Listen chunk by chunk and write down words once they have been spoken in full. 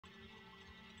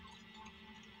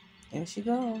There she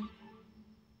go.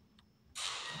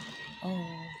 Oh.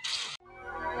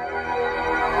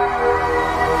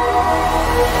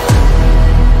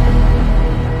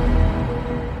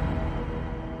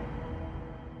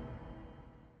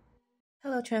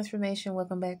 Hello Transformation,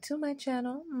 welcome back to my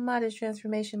channel. Modest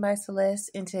Transformation by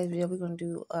Celeste. In today's video, we're going to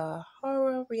do a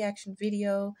horror reaction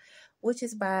video, which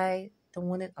is by the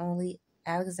one and only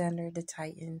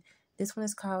Alexanderthetitan. This one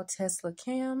is called Tesla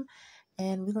Cam,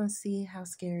 and we're going to see how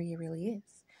scary it really is.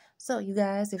 So you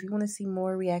guys, if you want to see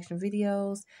more reaction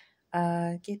videos,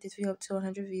 get this video up to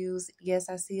 100 views. Yes,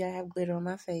 I see I have glitter on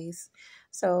my face.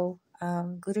 So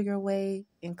glitter your way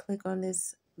and click on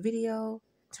this video.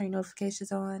 Turn your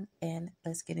notifications on, and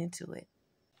let's get into it.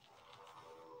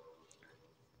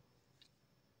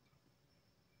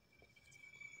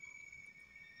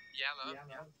 Yeah, love.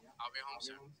 Yeah. I'll be home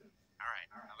soon. All right.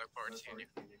 I look forward to seeing you.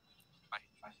 Bye.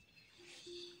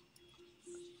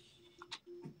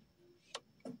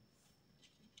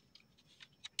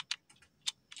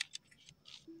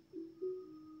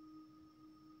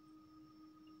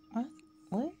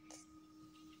 What?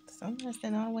 Somebody's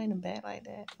standing all the way in the back like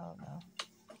that? Oh, no.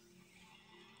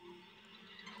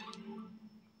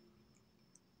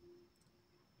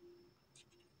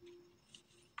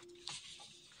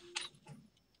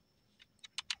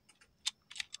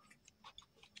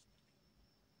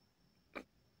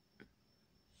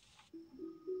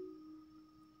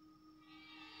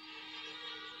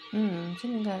 She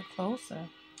done got closer.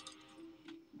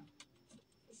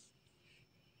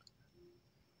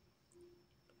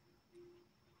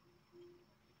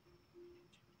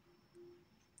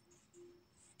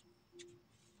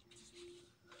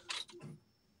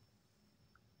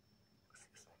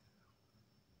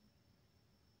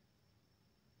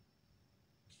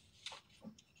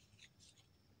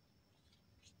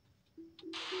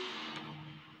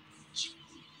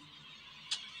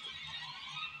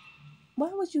 Why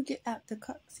would you get out the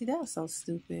car? See, that was so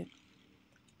stupid.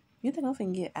 You think I'm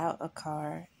finna get out a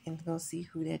car and go see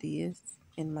who that is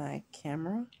in my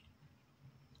camera?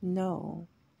 No.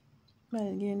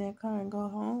 Better get in that car and go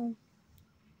home.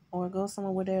 Or go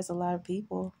somewhere where there's a lot of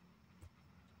people.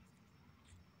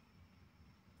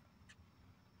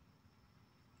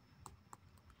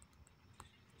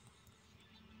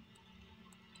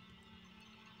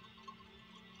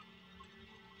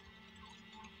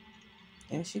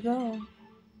 There she go.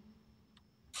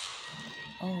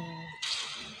 Oh.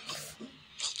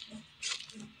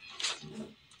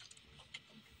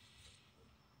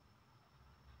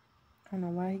 I don't know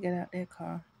why he got out that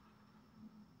car.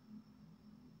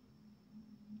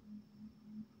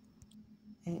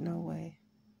 Ain't no way.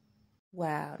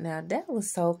 Wow, now that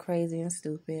was so crazy and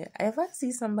stupid. If I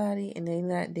see somebody and they're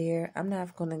not there, I'm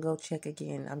not going to go check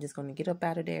again. I'm just going to get up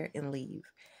out of there and leave.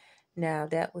 Now,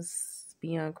 that was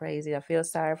beyond crazy. I feel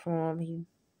sorry for him. He,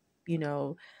 you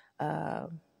know,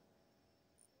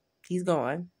 he's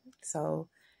gone. So,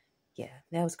 yeah,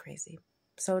 that was crazy.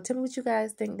 So, tell me what you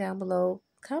guys think down below.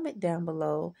 Comment down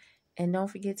below. And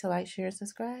don't forget to like, share, and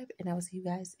subscribe. And I will see you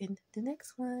guys in the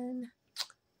next one.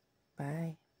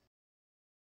 Bye.